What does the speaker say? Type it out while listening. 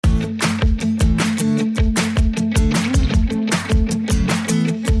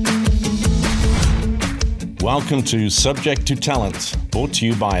Welcome to Subject to Talent, brought to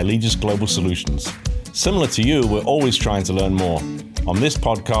you by Allegis Global Solutions. Similar to you, we're always trying to learn more. On this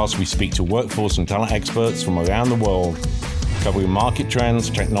podcast, we speak to workforce and talent experts from around the world, covering market trends,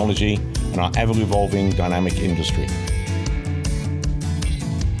 technology, and our ever-evolving dynamic industry.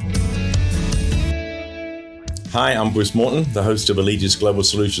 Hi, I'm Bruce Morton, the host of Allegis Global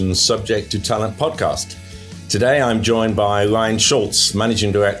Solutions Subject to Talent podcast. Today, I'm joined by Ryan Schultz,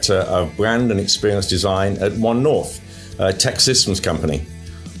 Managing Director of Brand and Experience Design at One North, a tech systems company.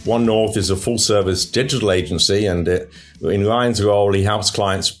 One North is a full-service digital agency, and in Ryan's role, he helps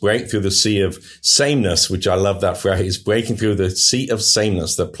clients break through the sea of sameness, which I love that phrase, breaking through the sea of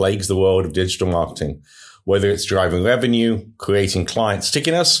sameness that plagues the world of digital marketing, whether it's driving revenue, creating client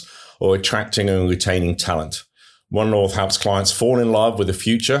stickiness, or attracting and retaining talent. One North helps clients fall in love with the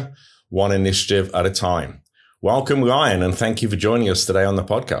future, one initiative at a time. Welcome, Ryan, and thank you for joining us today on the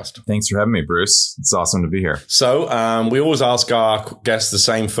podcast. Thanks for having me, Bruce. It's awesome to be here. So we always ask our guests the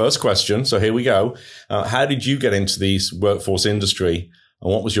same first question. So here we go. How did you get into the workforce industry,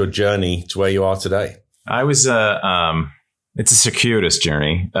 and what was your journey to where you are today? I was it's a circuitous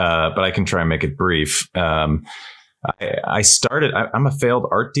journey, but I can try and make it brief. I started, I'm a failed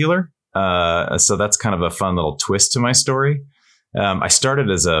art dealer. So that's kind of a fun little twist to my story. I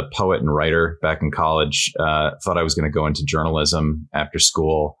started as a poet and writer back in college, thought I was going to go into journalism after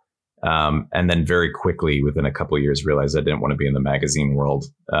school. And then very quickly, within a couple of years, realized I didn't want to be in the magazine world.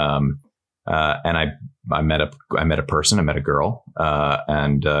 And I met a person, I met a girl,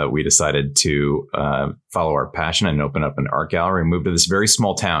 and we decided to follow our passion and open up an art gallery and move to this very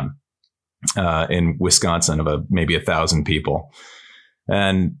small town in Wisconsin of maybe 1,000 people.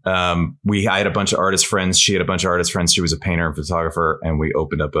 And I had a bunch of artist friends. She had a bunch of artist friends. She was a painter and photographer. And we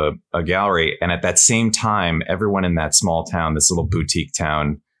opened up a gallery. And at that same time, everyone in that small town, this little boutique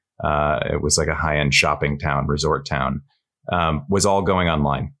town, it was like a high-end shopping town, resort town, was all going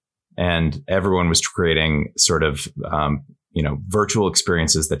online. And everyone was creating sort of, virtual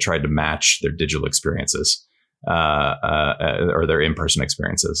experiences that tried to match their digital experiences or their in-person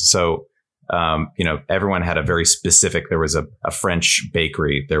experiences. So everyone had a very specific, there was a French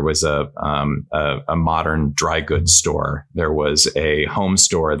bakery. There was a modern dry goods store. There was a home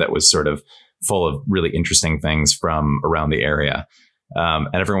store that was sort of full of really interesting things from around the area. And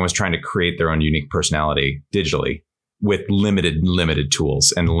everyone was trying to create their own unique personality digitally with limited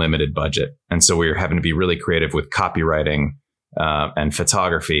tools and limited budget. And so we were having to be really creative with copywriting, and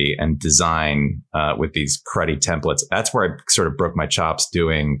photography and design with these cruddy templates. That's where I sort of broke my chops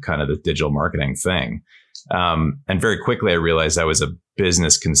doing kind of the digital marketing thing. And very quickly, I realized I was a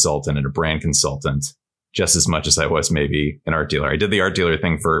business consultant and a brand consultant just as much as I was maybe an art dealer. I did the art dealer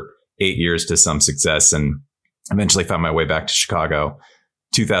thing for 8 years to some success and eventually found my way back to Chicago.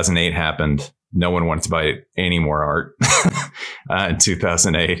 2008 happened. No one wanted to buy any more art in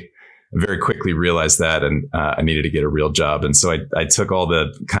 2008. I very quickly realized that, and I needed to get a real job. And so I took all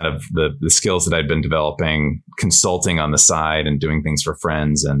the kind of the skills that I'd been developing, consulting on the side and doing things for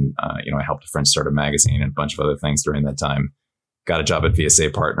friends. And, I helped a friend start a magazine and a bunch of other things during that time. Got a job at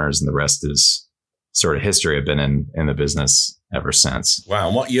VSA Partners, and the rest is sort of history. I've been in the business ever since. Wow.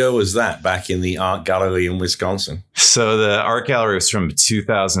 And what year was that back in the art gallery in Wisconsin? So the art gallery was from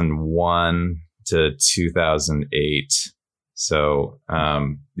 2001 to 2008. So,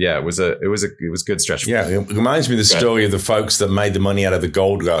 it was a good stretch. Yeah. It reminds me of the story of the folks that made the money out of the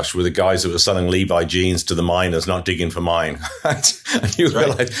gold rush with the guys that were selling Levi jeans to the miners, not digging for mine. And you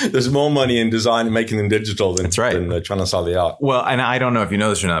realize there's more money in design and making them digital than trying to sell the art. Well, and I don't know if you know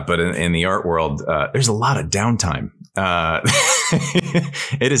this or not, but in the art world, there's a lot of downtime.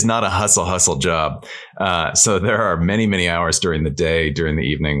 It is not a hustle job. So there are many hours during the day, during the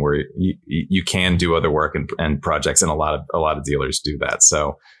evening where you can do other work and projects. And a lot of dealers do that.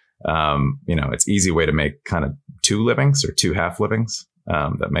 So, it's an easy way to make kind of two livings or two half livings,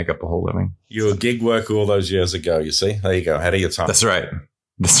 that make up a whole living. You were a gig worker all those years ago, you see? There you go. Ahead of your time. That's right.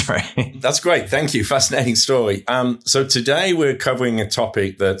 That's great. Thank you. Fascinating story. So today we're covering a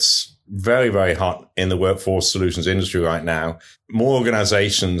topic that's very, very hot in the workforce solutions industry right now. More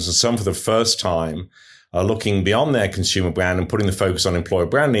organizations, and some for the first time, are looking beyond their consumer brand and putting the focus on employer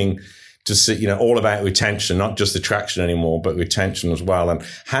branding to see, all about retention, not just attraction anymore, but retention as well. And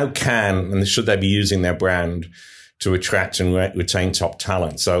how and should they be using their brand to attract and retain top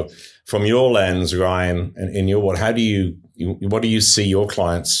talent? So from your lens, Ryan, and in your world, what do you see your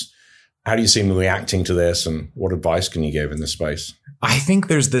clients? How do you see them reacting to this, and what advice can you give in this space? I think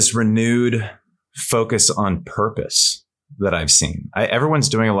there's this renewed focus on purpose that I've seen. Everyone's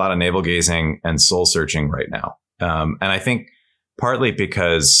doing a lot of navel gazing and soul searching right now. And I think partly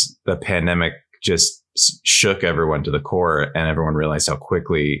because the pandemic just shook everyone to the core, and everyone realized how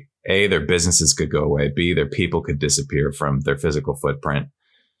quickly A, their businesses could go away, B, their people could disappear from their physical footprint,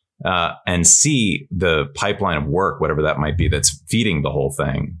 and C, the pipeline of work, whatever that might be, that's feeding the whole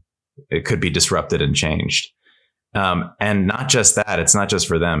thing, it could be disrupted and changed. And not just that, it's not just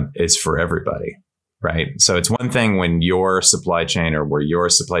for them, it's for everybody, right? So it's one thing when your supply chain or where your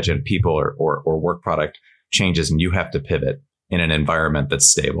supply chain people or work product changes and you have to pivot in an environment that's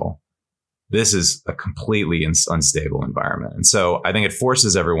stable. This is a completely unstable environment. And so I think it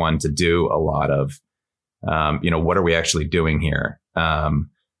forces everyone to do a lot of, what are we actually doing here?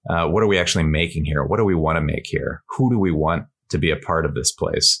 What are we actually making here? What do we want to make here? Who do we want to be a part of this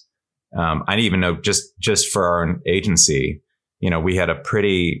place? I even know just for our own agency, we had a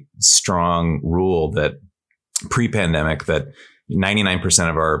pretty strong rule that pre-pandemic that 99%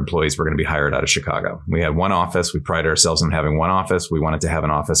 of our employees were going to be hired out of Chicago. We had one office. We prided ourselves on having one office. We wanted to have an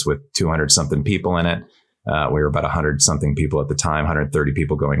office with 200 something people in it. We were about 100 something people at the time, 130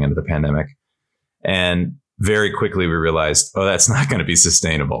 people going into the pandemic. And very quickly we realized, that's not going to be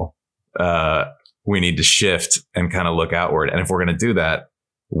sustainable. We need to shift and kind of look outward. And if we're going to do that,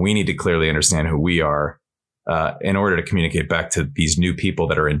 we need to clearly understand who we are in order to communicate back to these new people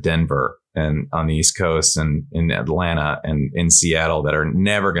that are in Denver and on the East Coast and in Atlanta and in Seattle that are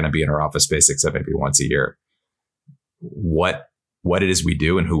never going to be in our office space except maybe once a year. What it is we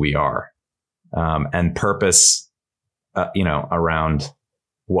do and who we are, and purpose, around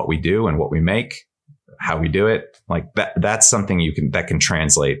what we do and what we make, how we do it. Like that's something that can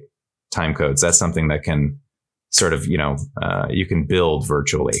translate time codes. That's something that can sort of, you can build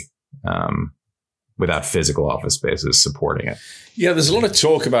virtually, without physical office spaces supporting it. Yeah, there's a lot of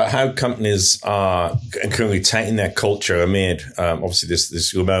talk about how companies are currently taking their culture amid, obviously,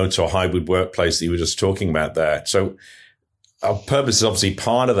 this remote or hybrid workplace that you were just talking about there. So our purpose is obviously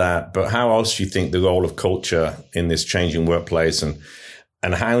part of that, but how else do you think the role of culture in this changing workplace and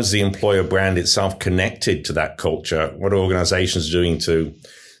how is the employer brand itself connected to that culture? What are organizations doing so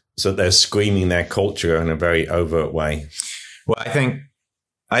that they're screaming their culture in a very overt way? Well,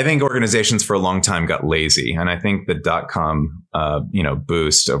 I think organizations for a long time got lazy. And I think the .com,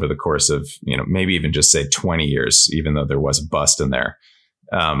 boost over the course of, maybe even just say 20 years, even though there was a bust in there,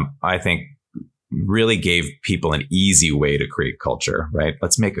 I think really gave people an easy way to create culture, right?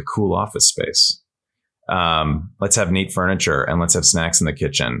 Let's make a cool office space. Let's have neat furniture and let's have snacks in the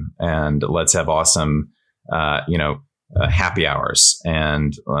kitchen and let's have awesome, happy hours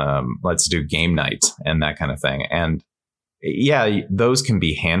and let's do game night and that kind of thing. And yeah, those can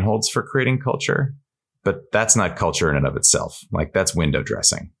be handholds for creating culture, but that's not culture in and of itself. Like that's window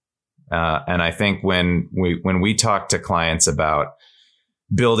dressing. And I think when we talk to clients about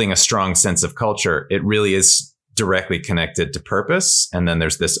building a strong sense of culture, it really is directly connected to purpose. And then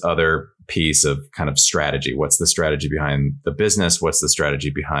there's this other piece of kind of strategy. What's the strategy behind the business? What's the strategy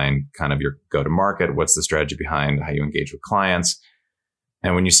behind kind of your go-to-market? What's the strategy behind how you engage with clients?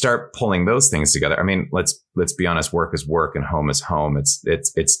 And when you start pulling those things together, I mean, let's be honest, work is work and home is home.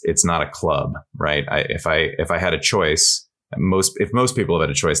 It's not a club, right? If I had a choice, if most people have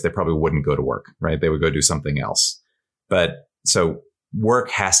had a choice, they probably wouldn't go to work, right? They would go do something else. But so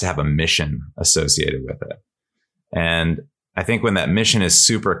work has to have a mission associated with it. And I think when that mission is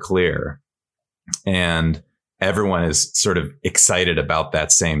super clear and everyone is sort of excited about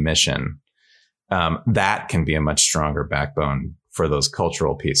that same mission, that can be a much stronger backbone for those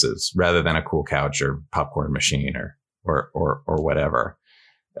cultural pieces rather than a cool couch or popcorn machine or whatever.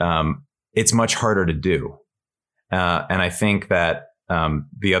 It's much harder to do. And I think that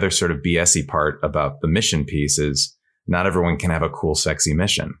the other sort of BS-y part about the mission piece is not everyone can have a cool, sexy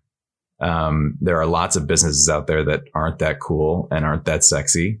mission. There are lots of businesses out there that aren't that cool and aren't that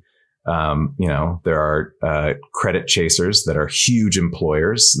sexy. There are credit chasers that are huge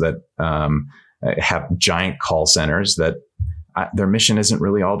employers that have giant call centers that their mission isn't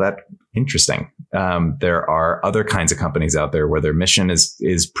really all that interesting. There are other kinds of companies out there where their mission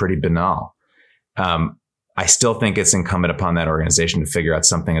is pretty banal. I still think it's incumbent upon that organization to figure out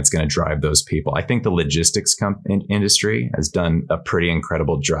something that's going to drive those people. I think the logistics industry has done a pretty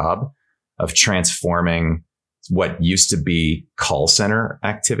incredible job of transforming what used to be call center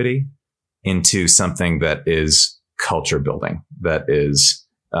activity into something that is culture building, that is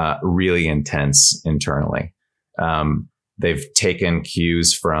really intense internally. They've taken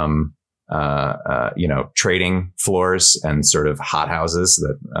cues from, trading floors and sort of hot houses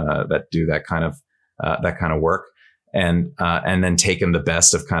that do that kind of work, and then taken the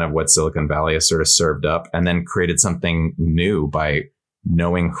best of kind of what Silicon Valley has sort of served up, and then created something new by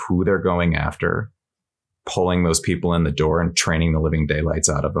knowing who they're going after, pulling those people in the door and training the living daylights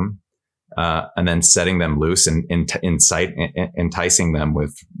out of them, and then setting them loose and enticing them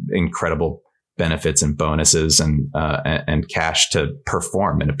with incredible benefits and bonuses and cash to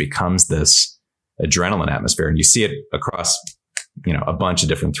perform. And it becomes this adrenaline atmosphere. And you see it across, a bunch of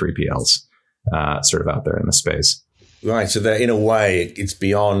different 3PLs sort of out there in the space. Right. So that in a way, it's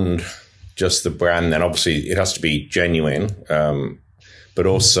beyond just the brand. Then obviously it has to be genuine. But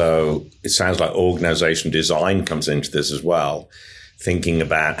also it sounds like organization design comes into this as well. Thinking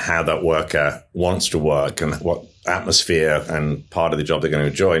about how that worker wants to work and what atmosphere and part of the job they're going to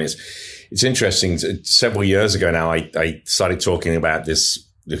enjoy. And it's interesting. Several years ago now, I started talking about this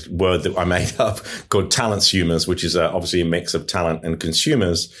word that I made up called talentsumers, which is obviously a mix of talent and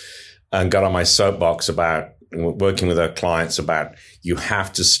consumers, and got on my soapbox about working with our clients about you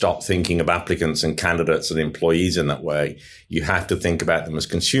have to stop thinking of applicants and candidates and employees in that way. You have to think about them as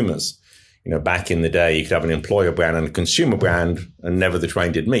consumers. Back in the day, you could have an employer brand and a consumer brand, and never the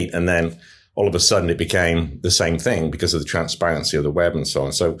twain did meet. And then all of a sudden it became the same thing because of the transparency of the web and so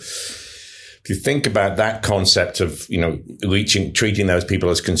on. So if you think about that concept of, treating those people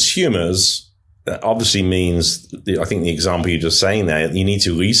as consumers, that obviously means, I think the example you're just saying there, you need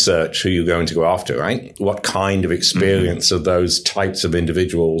to research who you're going to go after, right? What kind of experience of those types of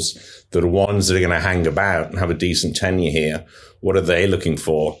individuals that are ones that are going to hang about and have a decent tenure here? What are they looking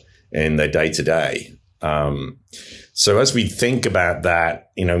for in their day-to-day? So as we think about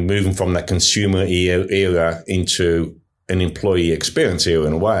that, moving from that consumer era into an employee experience era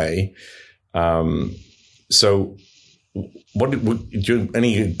in a way. So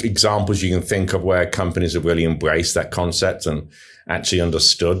any examples you can think of where companies have really embraced that concept and actually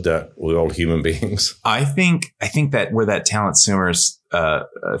understood that we're all human beings? I think that where that talentsumers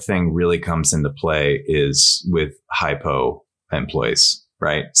thing really comes into play is with hypo employees.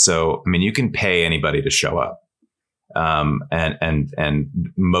 Right. So, you can pay anybody to show up. And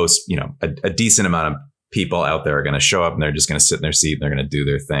most, a decent amount of people out there are going to show up and they're just going to sit in their seat and they're going to do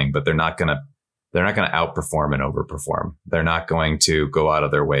their thing, but they're not going to outperform and overperform. They're not going to go out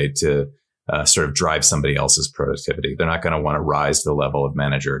of their way to sort of drive somebody else's productivity. They're not going to want to rise to the level of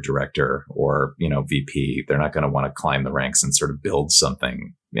manager, director, or, VP. They're not going to want to climb the ranks and sort of build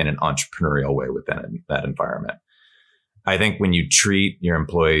something in an entrepreneurial way within that environment. I think when you treat your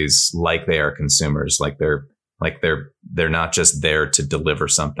employees like they are consumers, like they're not just there to deliver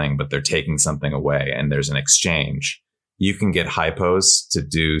something, but they're taking something away and there's an exchange, you can get hypos to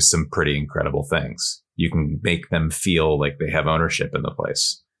do some pretty incredible things. You can make them feel like they have ownership in the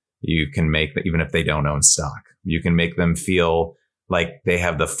place. You can make, even if they don't own stock, you can make them feel like they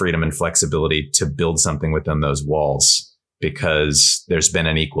have the freedom and flexibility to build something within those walls because there's been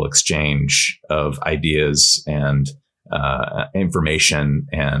an equal exchange of ideas and information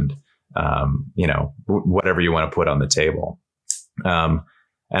and, whatever you want to put on the table.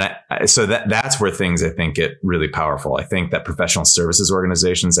 So that's where things I think get really powerful. I think that professional services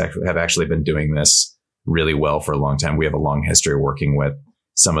organizations have actually been doing this really well for a long time. We have a long history of working with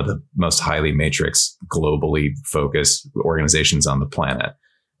some of the most highly matrix, globally focused organizations on the planet.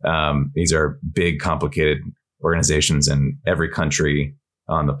 These are big, complicated organizations in every country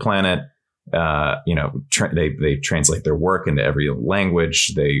on the planet. They translate their work into every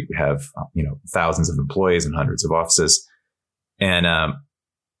language. They have, thousands of employees and hundreds of offices, and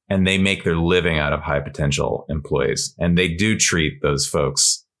they make their living out of high potential employees. And they do treat those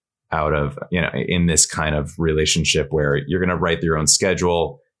folks out of, in this kind of relationship where you're going to write your own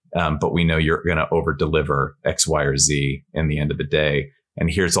schedule. But we know you're going to over deliver X, Y, or Z in the end of the day. And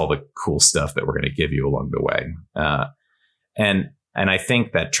here's all the cool stuff that we're going to give you along the way. And I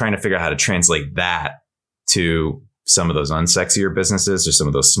think that trying to figure out how to translate that to some of those unsexier businesses or some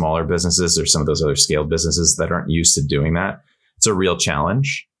of those smaller businesses or some of those other scaled businesses that aren't used to doing that, it's a real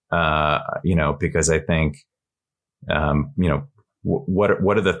challenge, because I think, what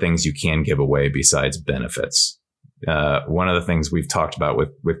are the things you can give away besides benefits? One of the things we've talked about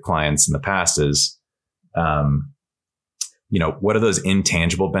with clients in the past is, what are those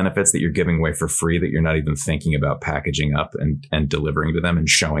intangible benefits that you're giving away for free that you're not even thinking about packaging up and delivering to them and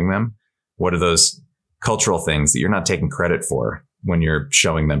showing them? What are those cultural things that you're not taking credit for when you're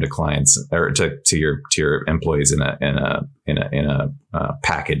showing them to clients or to your employees in a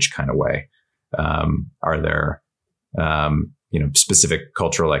package kind of way? Are there, specific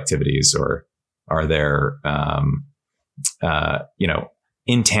cultural activities, or are there,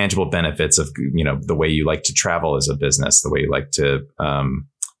 intangible benefits of, the way you like to travel as a business, the way you like to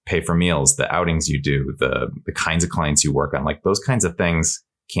pay for meals, the outings you do, the kinds of clients you work on, like those kinds of things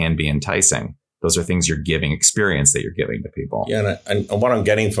can be enticing. Those are things you're giving, experience that you're giving to people. Yeah, and what I'm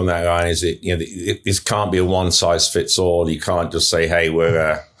getting from that, Ryan, is this can't be a one size fits all. You can't just say, hey,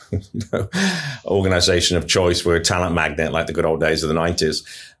 we're organization of choice. We're a talent magnet like the good old days of the 90s.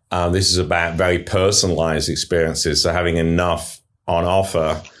 This is about very personalized experiences. So having enough on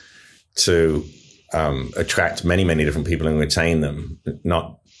offer to attract many, many different people and retain them.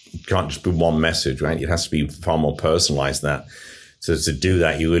 Can't just be one message, right? It has to be far more personalized than that. So to do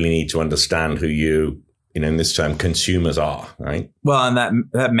that, you really need to understand who in this term, consumers are, right? Well, and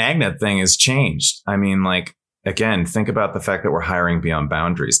that magnet thing has changed. I mean, like, again, think about the fact that we're hiring beyond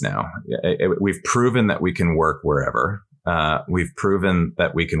boundaries now. We've proven that we can work wherever. We've proven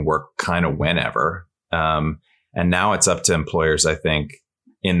that we can work kind of whenever. And now it's up to employers, I think,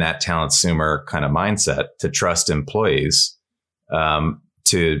 in that talent-sumer kind of mindset to trust employees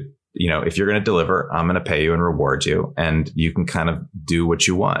to, if you're going to deliver, I'm going to pay you and reward you, and you can kind of do what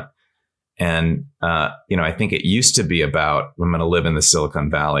you want. And, I think it used to be about, I'm going to live in the Silicon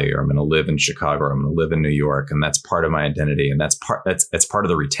Valley, or I'm going to live in Chicago, or I'm going to live in New York. And that's part of my identity. And that's part of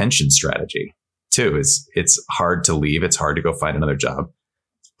the retention strategy too, is it's hard to leave. It's hard to go find another job.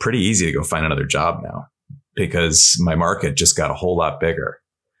 It's pretty easy to go find another job now because my market just got a whole lot bigger.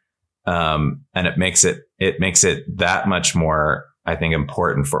 And it makes it that much more, I think,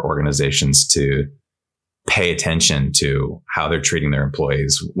 important for organizations to pay attention to how they're treating their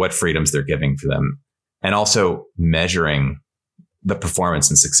employees, what freedoms they're giving for them, and also measuring the performance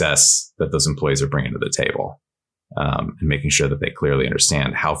and success that those employees are bringing to the table, and making sure that they clearly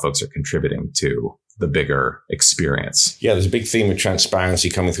understand how folks are contributing to the bigger experience. Yeah, there's a big theme of transparency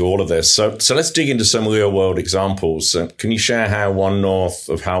coming through all of this. So let's dig into some real world examples. Can you share how One North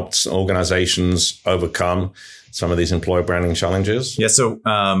have helped organizations overcome some of these employer branding challenges? Yeah. So,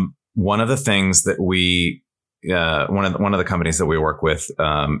 one of the things that one of the companies that we work with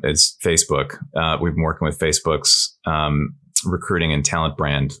is Facebook. We've been working with Facebook's recruiting and talent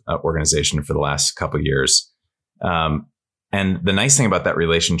brand organization for the last couple of years. And the nice thing about that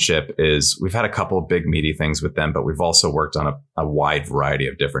relationship is we've had a couple of big meaty things with them, but we've also worked on a wide variety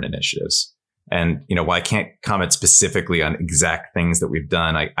of different initiatives. And, while I can't comment specifically on exact things that we've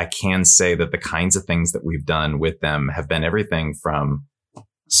done, I can say that the kinds of things that we've done with them have been everything from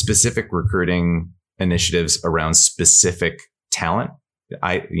specific recruiting initiatives around specific talent.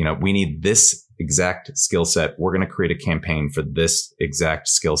 We need this exact skill set. We're going to create a campaign for this exact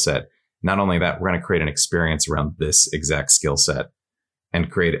skill set. Not only that, we're going to create an experience around this exact skill set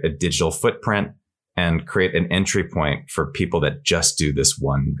and create a digital footprint and create an entry point for people that just do this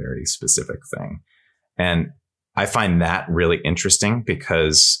one very specific thing. And I find that really interesting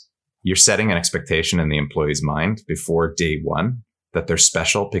because you're setting an expectation in the employee's mind before day one that they're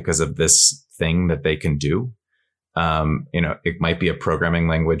special because of this thing that they can do. It might be a programming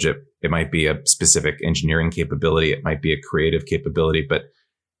language. It might be a specific engineering capability. It might be a creative capability. But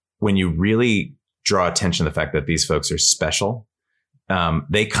when you really draw attention to the fact that these folks are special,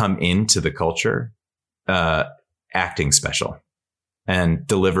 they come into the culture acting special and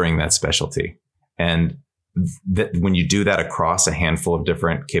delivering that specialty. And that when you do that across a handful of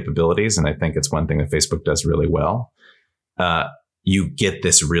different capabilities, and I think it's one thing that Facebook does really well, you get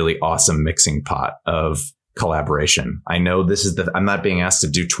this really awesome mixing pot of collaboration. I know I'm not being asked to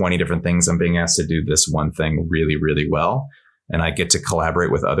do 20 different things. I'm being asked to do this one thing really, really well. And I get to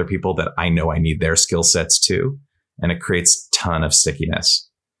collaborate with other people that I know I need their skill sets too. And it creates a ton of stickiness.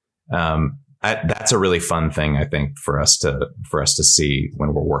 That's a really fun thing, I think, for us to see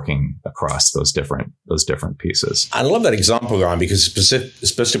when we're working across those different pieces. I love that example, Ryan, because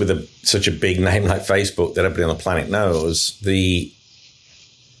especially with such a big name like Facebook that everybody on the planet knows,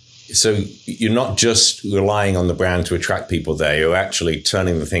 so you're not just relying on the brand to attract people there. You're actually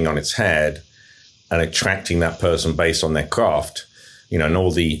turning the thing on its head and attracting that person based on their craft. And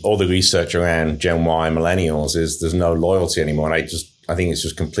all the research around Gen Y millennials is there's no loyalty anymore. And I think it's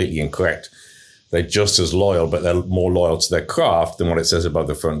just completely incorrect. They're just as loyal, but they're more loyal to their craft than what it says above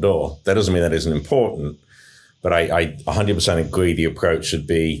the front door. That doesn't mean that isn't important, but I 100% agree the approach should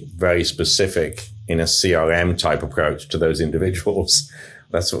be very specific in a CRM type approach to those individuals.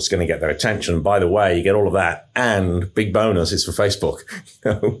 That's what's going to get their attention. By the way, you get all of that, and big bonus, it's for Facebook,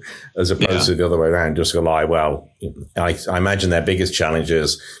 as opposed to the other way around. Just rely. Well, I imagine their biggest challenge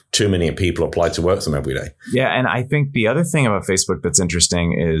is too many people apply to work for them every day. Yeah, and I think the other thing about Facebook that's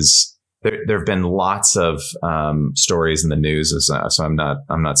interesting is there have been lots of stories in the news. So I'm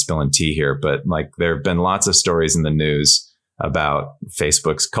not spilling tea here, but like there have been lots of stories in the news about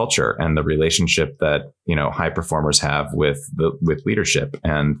Facebook's culture and the relationship that high performers have with leadership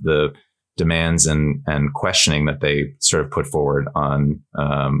and the demands and questioning that they sort of put forward on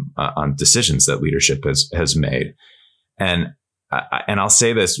decisions that leadership has made. And and I'll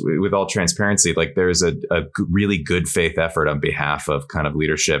say this with all transparency, like there's a really good faith effort on behalf of kind of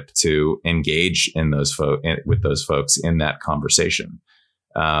leadership to engage in with those folks in that conversation.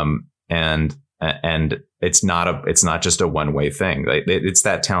 And it's not just a one-way thing. Like it's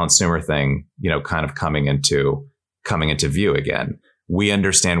that talent-sumer thing, kind of coming into view again. We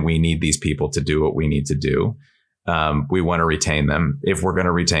understand we need these people to do what we need to do. We want to retain them. If we're going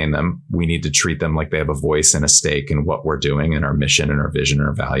to retain them, we need to treat them like they have a voice and a stake in what we're doing and our mission and our vision and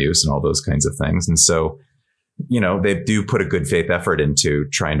our values and all those kinds of things. And so, they do put a good faith effort into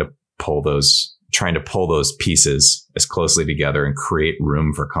trying to pull those pieces as closely together and create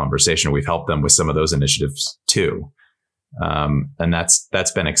room for conversation. We've helped them with some of those initiatives too. And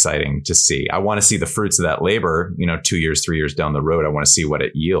that's been exciting to see. I want to see the fruits of that labor, 2 years, 3 years down the road. I want to see what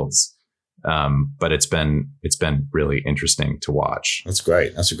it yields. But it's been really interesting to watch. That's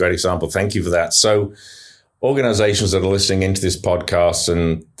great. That's a great example. Thank you for that. So organizations that are listening into this podcast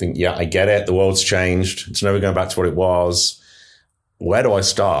and think, yeah, I get it. The world's changed. It's never going back to what it was. Where do I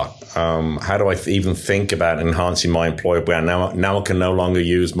start? How do I even think about enhancing my employer brand? Now I can no longer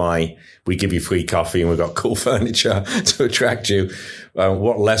use we give you free coffee and we've got cool furniture to attract you.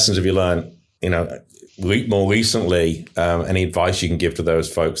 What lessons have you learned, more recently? Any advice you can give to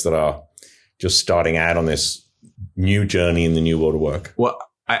those folks that are just starting out on this new journey in the new world of work? Well,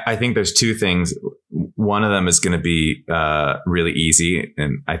 I think there's two things. One of them is going to be really easy,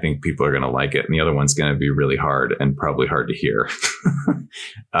 and I think people are going to like it. And the other one's going to be really hard and probably hard to hear.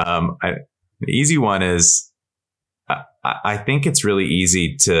 The easy one is, I think it's really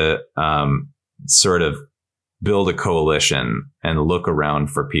easy to sort of build a coalition and look around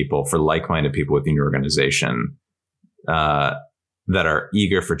for like-minded people within your organization that are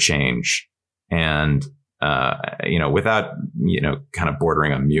eager for change. And without, kind of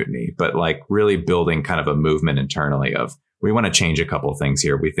bordering on mutiny, but like really building kind of a movement internally of, we want to change a couple of things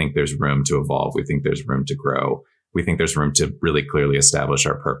here. We think there's room to evolve. We think there's room to grow. We think there's room to really clearly establish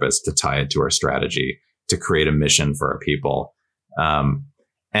our purpose, to tie it to our strategy, to create a mission for our people,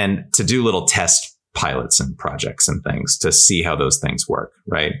 and to do little test pilots and projects and things to see how those things work.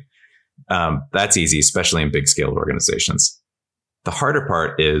 Right. That's easy, especially in big scale organizations. The harder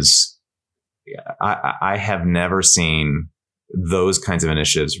part is, I have never seen those kinds of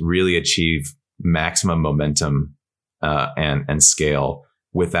initiatives really achieve maximum momentum and scale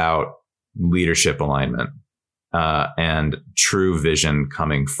without leadership alignment and true vision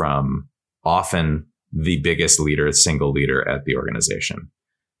coming from often the biggest single leader at the organization.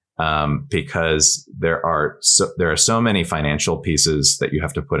 Because there are so many financial pieces that you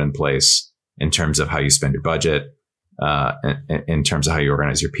have to put in place in terms of how you spend your budget, in terms of how you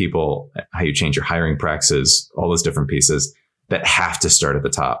organize your people, how you change your hiring practices, all those different pieces that have to start at the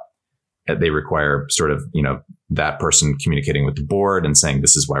top. They require sort of, that person communicating with the board and saying,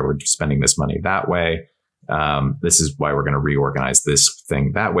 this is why we're spending this money that way. This is why we're going to reorganize this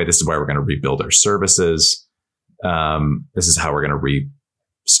thing that way. This is why we're going to rebuild our services. This is how we're going to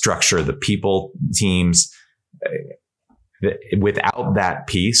restructure the people teams. Without that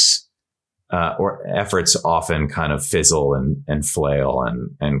piece, or efforts often kind of fizzle and flail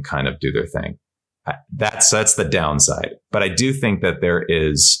and kind of do their thing. That's the downside. But I do think that there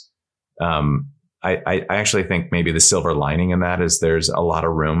is, I actually think maybe the silver lining in that is there's a lot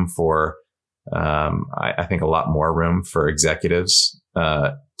of room for, I think a lot more room for executives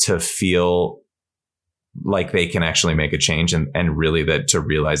to feel like they can actually make a change and really to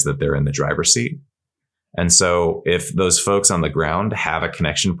realize that they're in the driver's seat. And so if those folks on the ground have a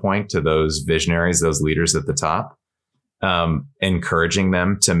connection point to those visionaries, those leaders at the top, encouraging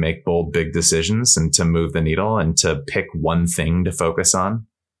them to make bold, big decisions and to move the needle and to pick one thing to focus on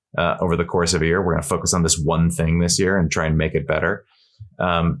over the course of a year. We're going to focus on this one thing this year and try and make it better.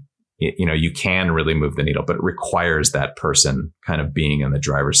 You can really move the needle, but it requires that person kind of being in the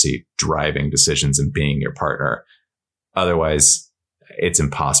driver's seat, driving decisions and being your partner. Otherwise, it's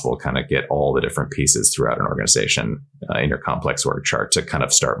impossible to kind of get all the different pieces throughout an organization in your complex org chart to kind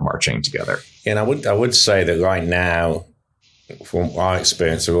of start marching together. And I would say that right now, from our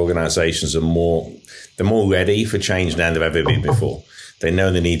experience, the organizations are more ready for change than they've ever been before. They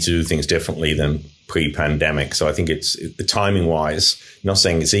know they need to do things differently than pre-pandemic. So I think it's the timing wise, not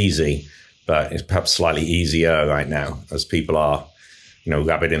saying it's easy, but it's perhaps slightly easier right now as people are,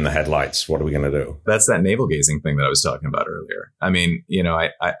 rabbit in the headlights. What are we going to do? That's that navel gazing thing that I was talking about earlier. I mean,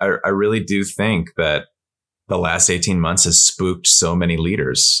 I really do think that the last 18 months has spooked so many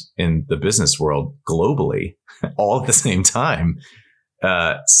leaders in the business world globally, all at the same time,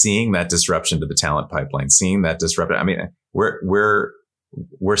 seeing that disruption to the talent pipeline, seeing that disruption. I mean, we're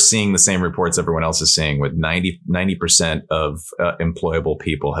we're seeing the same reports everyone else is seeing, with 90% of employable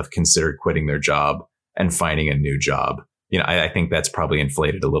people have considered quitting their job and finding a new job. I think that's probably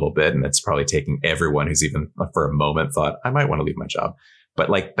inflated a little bit, and it's probably taking everyone who's even for a moment thought, I might want to leave my job. But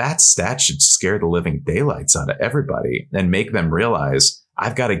like, that stat should scare the living daylights out of everybody and make them realize,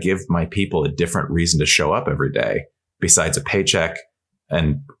 I've got to give my people a different reason to show up every day besides a paycheck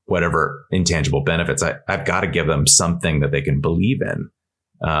and whatever intangible benefits. I've got to give them something that they can believe in,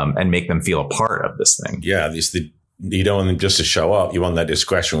 and make them feel a part of this thing. Yeah, you don't want them just to show up. You want that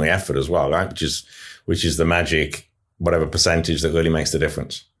discretionary effort as well, right? Which is the magic, whatever percentage that really makes the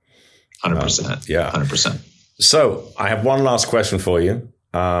difference. 100%. Yeah. 100%. So I have one last question for you.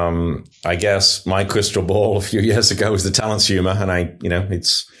 I guess my crystal ball a few years ago was the talent's humor, and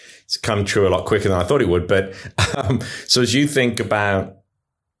it's come true a lot quicker than I thought it would. But so as you think about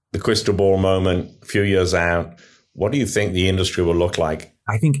the crystal ball moment a few years out, what do you think the industry will look like?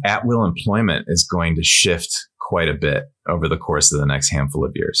 I think at-will employment is going to shift quite a bit over the course of the next handful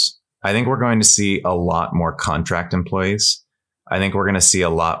of years. I think we're going to see a lot more contract employees. I think we're going to see a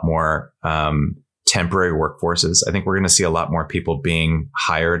lot more temporary workforces. I think we're going to see a lot more people being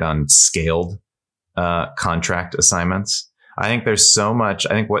hired on scaled contract assignments. I think there's so much.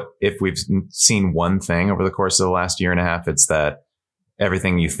 I think if we've seen one thing over the course of the last year and a half, it's that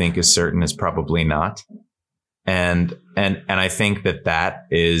everything you think is certain is probably not. And I think that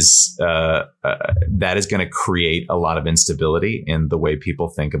is going to create a lot of instability in the way people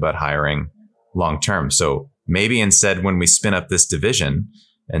think about hiring long term. So maybe instead, when we spin up this division,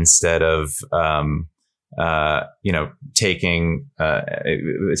 instead of taking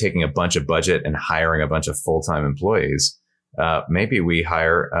a bunch of budget and hiring a bunch of full-time employees, maybe we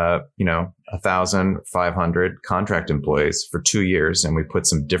hire 1,500 contract employees for 2 years, and we put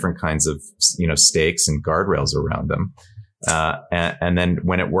some different kinds of stakes and guardrails around them, and then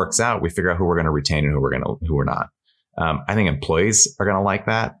when it works out, we figure out who we're going to retain and who we're not. I think employees are going to like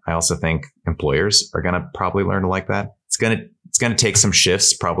that. I also think employers are going to probably learn to like that. It's going to take some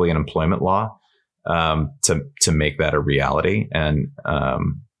shifts, probably in employment law, to make that a reality. And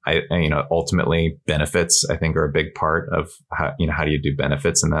ultimately, benefits, I think, are a big part of how do you do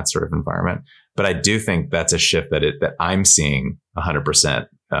benefits in that sort of environment. But I do think that's a shift that I'm seeing 100%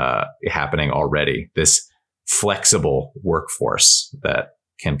 happening already. This flexible workforce that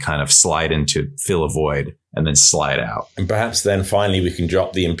can kind of slide into, fill a void, and then slide out. And perhaps then finally we can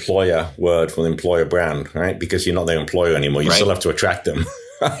drop the employer word from the employer brand, right? Because you're not their employer anymore. You still have to attract them,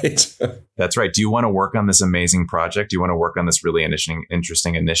 right? That's right. Do you want to work on this amazing project? Do you want to work on this really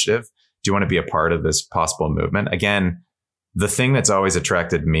interesting initiative? Do you want to be a part of this possible movement? Again, the thing that's always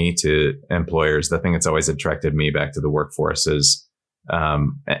attracted me to employers, the thing that's always attracted me back to the workforce is,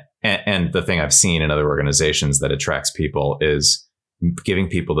 and the thing I've seen in other organizations that attracts people is giving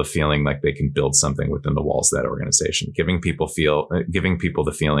people the feeling like they can build something within the walls of that organization, giving people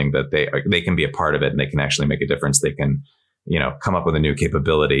the feeling that they can be a part of it and they can actually make a difference. They can, come up with a new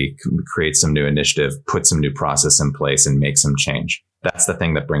capability, create some new initiative, put some new process in place, and make some change. That's the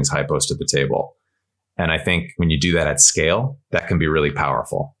thing that brings Hypos to the table. And I think when you do that at scale, that can be really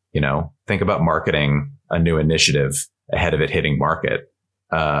powerful. Think about marketing a new initiative ahead of it hitting market,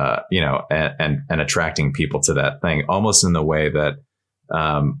 and attracting people to that thing, almost in the way that,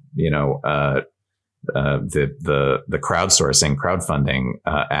 the crowdfunding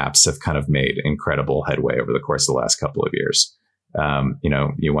apps have kind of made incredible headway over the course of the last couple of years.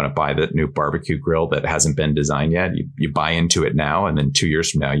 You want to buy the new barbecue grill that hasn't been designed yet. You buy into it now, and then 2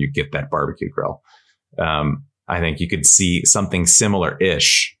 years from now, you get that barbecue grill. I think you could see something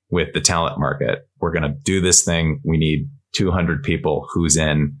similar-ish with the talent market. We're going to do this thing. We need 200 people. Who's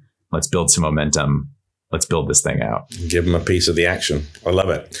in? Let's build some momentum. Let's build this thing out. Give them a piece of the action. I love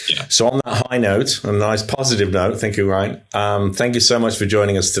it. Yeah. So on that high note, a nice positive note, thank you, Ryan. Thank you so much for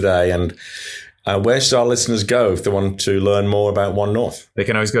joining us today. And where should our listeners go if they want to learn more about One North? They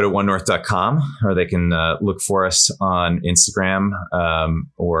can always go to onenorth.com, or they can look for us on Instagram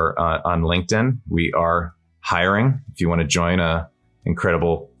or on LinkedIn. We are hiring. If you want to join an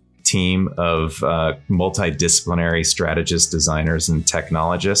incredible team of multidisciplinary strategists, designers, and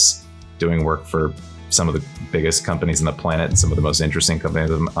technologists doing work for some of the biggest companies on the planet and some of the most interesting companies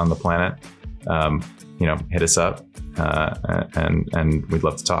on the planet, hit us up and we'd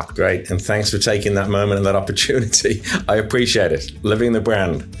love to talk. Great. And thanks for taking that moment and that opportunity. I appreciate it. Living the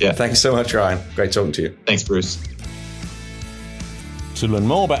brand. Yeah. Thanks so much, Ryan. Great talking to you. Thanks, Bruce. To learn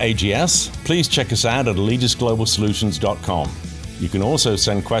more about AGS, please check us out at AlegisGlobalSolutions.com. You can also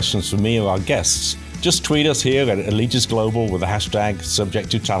send questions for me or our guests. Just tweet us here at Allegis Global with the hashtag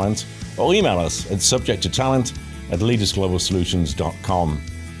 #SubjectToTalent, or email us at subjecttotalent at leadersglobalsolutions.com.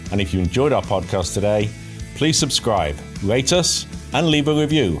 And if you enjoyed our podcast today, please subscribe, rate us, and leave a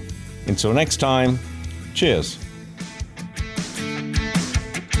review. Until next time, cheers.